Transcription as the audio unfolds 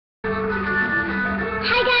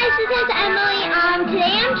Hi guys, this is Emily.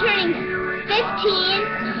 Today I'm turning 15,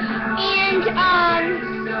 and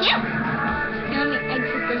yeah. Let me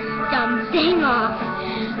exit this dumb thing off.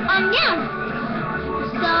 Yeah.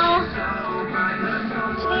 So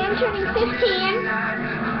today I'm turning 15,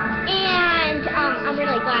 and I'm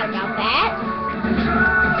really glad about that.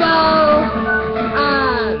 So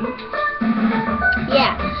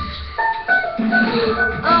yeah.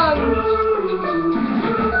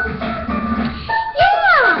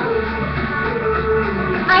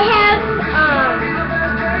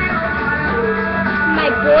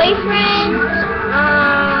 Boyfriend,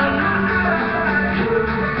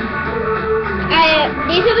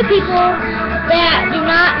 these are the people that do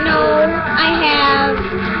not know I have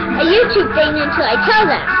a YouTube thing until I tell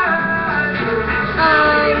them.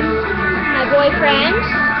 My boyfriend,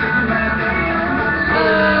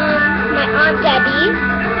 my Aunt Debbie,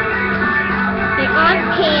 my Aunt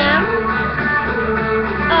Pam,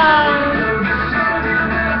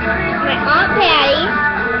 my Aunt Patty,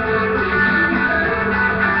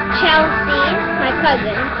 Chelsea, my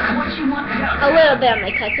cousin, a little bit of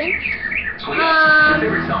my cousin,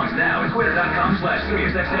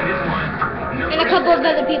 and a couple of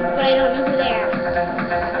other people, but I don't know who they are,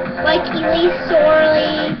 like emileys,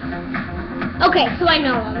 sorely. Okay, so I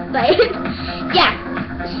know them, but yeah,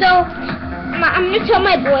 so I'm going to tell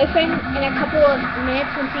my boyfriend in a couple of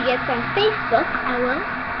minutes once he gets on Facebook, I will,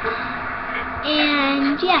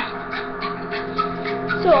 and yeah.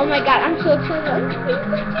 So, oh my god, I'm so excited.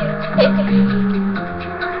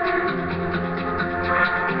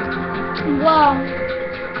 Well,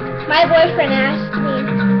 my boyfriend asked me,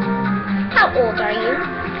 how old are you?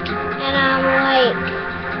 And I'm like,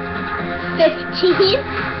 15.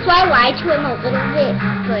 So I lied to him a little bit,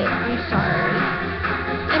 but I'm sorry.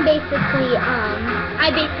 I'm basically,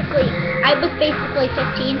 I was basically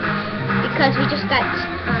 15 because we just got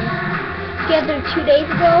together 2 days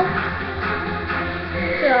ago.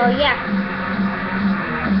 So yeah,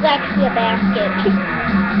 this is actually a basket.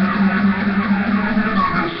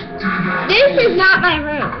 This is not my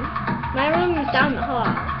room. My room is down the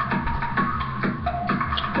hall.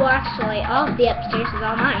 Well, actually, all of the upstairs is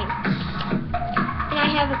all mine. And I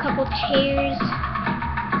have a couple chairs.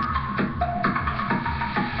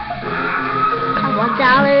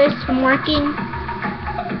 $2 from working.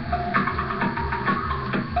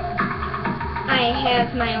 I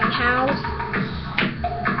have my own house.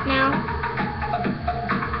 Now,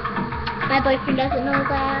 my boyfriend doesn't know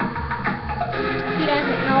that. He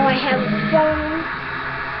doesn't know I have a phone.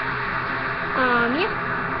 Yeah.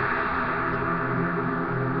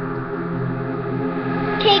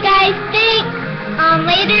 Okay, guys, thanks.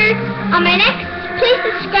 Later on my next, please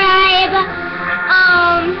subscribe.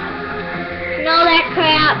 And all that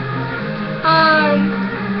crap.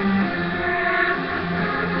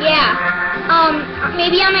 Yeah.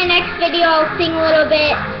 Maybe on my next video I'll sing a little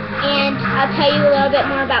bit. And I'll tell you a little bit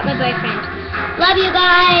more about my boyfriend. Love you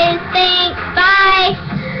guys. Thanks. Bye.